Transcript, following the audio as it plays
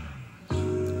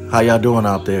How y'all doing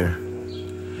out there?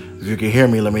 If you can hear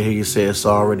me, let me hear you say it's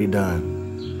already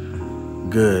done.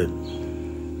 Good.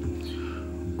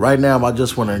 Right now, I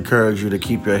just want to encourage you to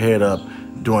keep your head up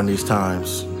during these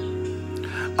times.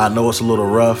 I know it's a little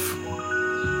rough.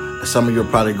 Some of you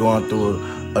are probably going through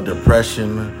a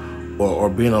depression or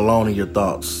being alone in your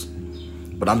thoughts.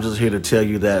 But I'm just here to tell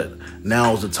you that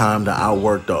now is the time to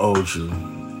outwork the old you.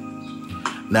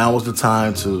 Now is the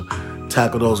time to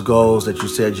tackle those goals that you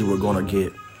said you were going to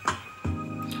get.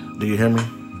 Do you hear me?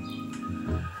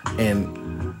 And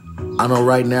I know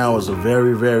right now is a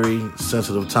very, very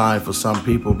sensitive time for some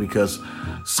people because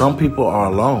some people are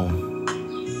alone.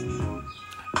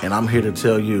 And I'm here to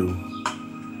tell you,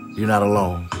 you're not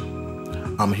alone.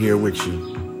 I'm here with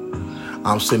you.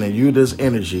 I'm sending you this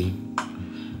energy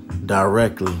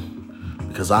directly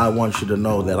because I want you to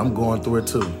know that I'm going through it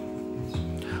too.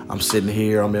 I'm sitting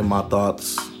here, I'm in my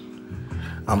thoughts.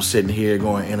 I'm sitting here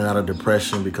going in and out of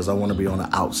depression because I want to be on the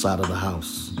outside of the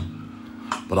house.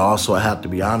 But also I have to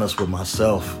be honest with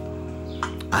myself.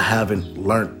 I haven't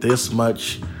learned this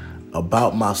much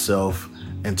about myself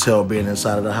until being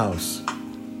inside of the house.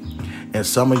 And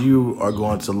some of you are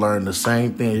going to learn the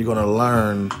same thing. You're going to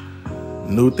learn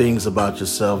new things about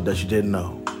yourself that you didn't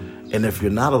know. And if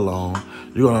you're not alone,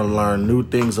 you're going to learn new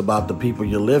things about the people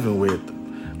you're living with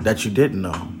that you didn't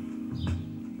know.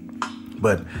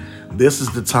 But this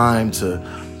is the time to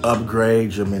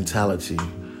upgrade your mentality,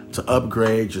 to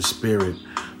upgrade your spirit,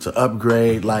 to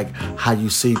upgrade like how you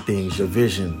see things, your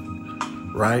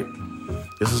vision, right?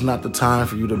 This is not the time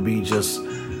for you to be just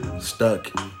stuck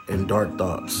in dark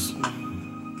thoughts,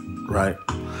 right?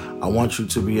 I want you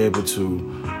to be able to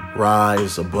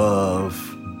rise above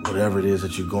whatever it is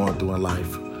that you're going through in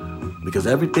life because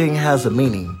everything has a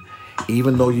meaning,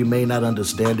 even though you may not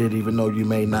understand it, even though you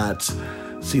may not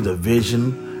see the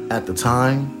vision at the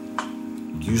time,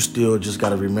 you still just got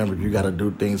to remember you got to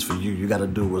do things for you. You got to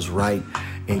do what's right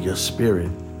in your spirit.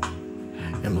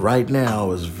 And right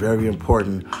now it's very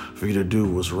important for you to do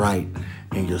what's right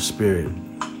in your spirit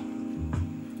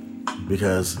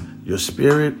because your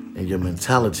spirit and your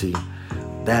mentality,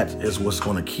 that is what's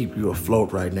going to keep you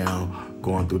afloat right now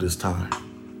going through this time.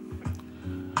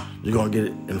 You're going to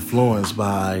get influenced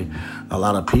by a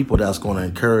lot of people that's going to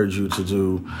encourage you to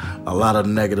do a lot of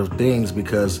negative things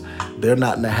because they're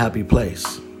not in a happy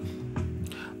place.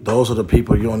 Those are the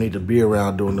people you don't need to be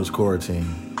around during this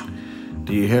quarantine.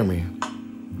 Do you hear me?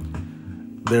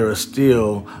 There is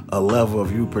still a level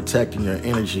of you protecting your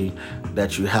energy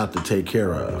that you have to take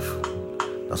care of.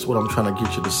 That's what I'm trying to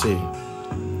get you to see.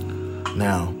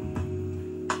 Now,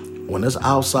 when this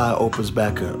outside opens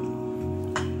back up,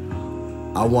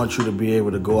 I want you to be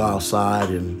able to go outside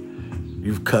and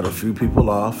you've cut a few people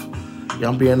off. Yeah,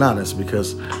 I'm being honest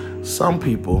because some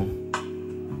people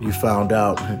you found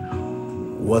out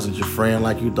wasn't your friend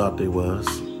like you thought they was.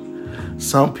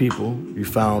 Some people you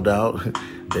found out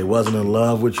they wasn't in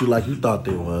love with you like you thought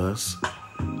they was.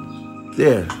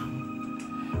 Yeah.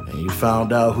 And you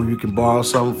found out who you can borrow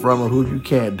something from and who you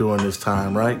can't during this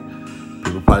time, right?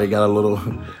 People probably got a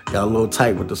little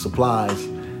tight with the supplies.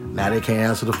 Now they can't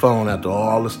answer the phone after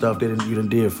all the stuff you done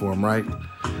did for them, right?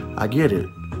 I get it.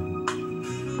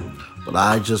 But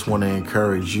I just want to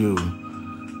encourage you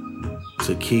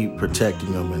to keep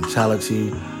protecting your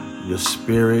mentality, your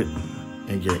spirit,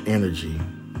 and your energy.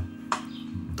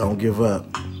 Don't give up.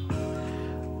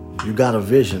 You got a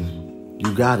vision.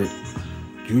 You got it.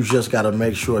 You just got to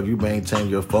make sure you maintain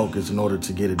your focus in order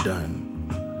to get it done.